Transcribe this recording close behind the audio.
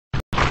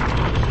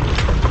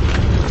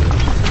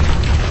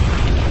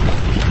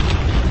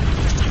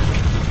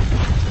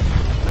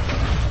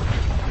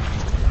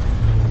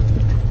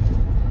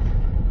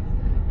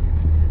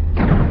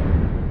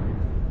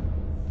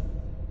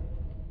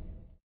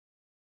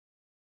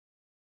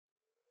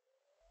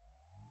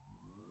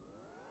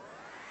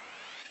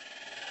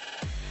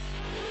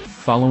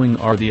Following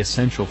are the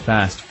essential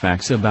fast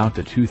facts about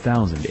the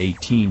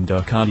 2018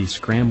 Ducati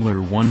Scrambler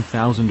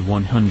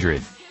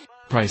 1100.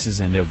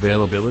 Prices and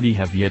availability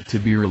have yet to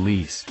be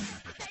released.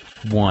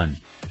 1.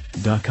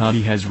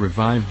 Ducati has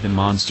revived the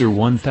Monster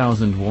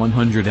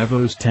 1100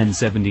 Evo's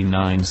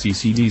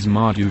 1079cc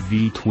Diesel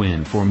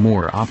V-twin for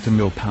more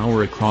optimal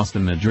power across the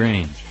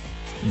mid-range.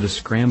 The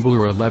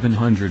Scrambler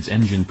 1100's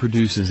engine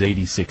produces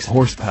 86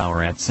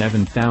 horsepower at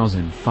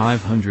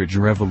 7,500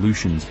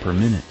 revolutions per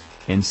minute,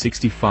 and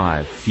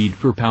 65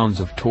 feet-per-pound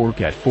of torque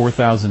at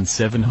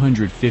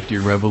 4,750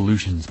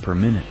 revolutions per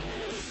minute.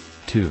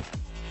 2.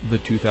 The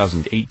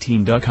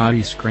 2018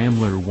 Ducati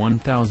Scrambler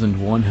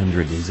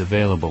 1100 is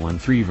available in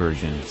 3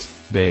 versions: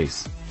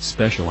 Base,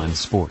 Special and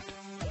Sport.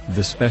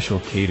 The Special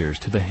caters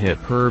to the hip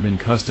urban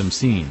custom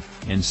scene,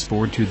 and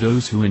Sport to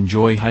those who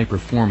enjoy high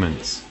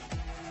performance.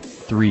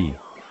 3.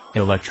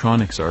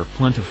 Electronics are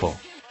plentiful.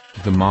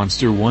 The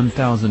Monster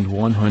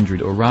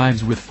 1100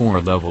 arrives with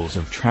 4 levels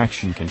of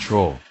traction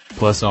control,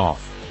 plus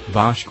off,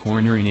 Bosch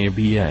cornering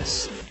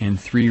ABS, and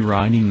 3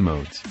 riding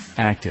modes: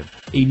 Active,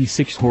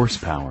 86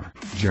 horsepower,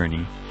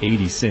 Journey,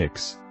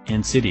 86,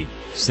 and City,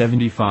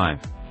 75.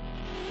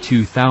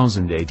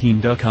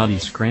 2018 Ducati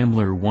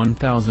Scrambler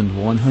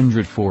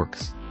 1100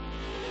 forks.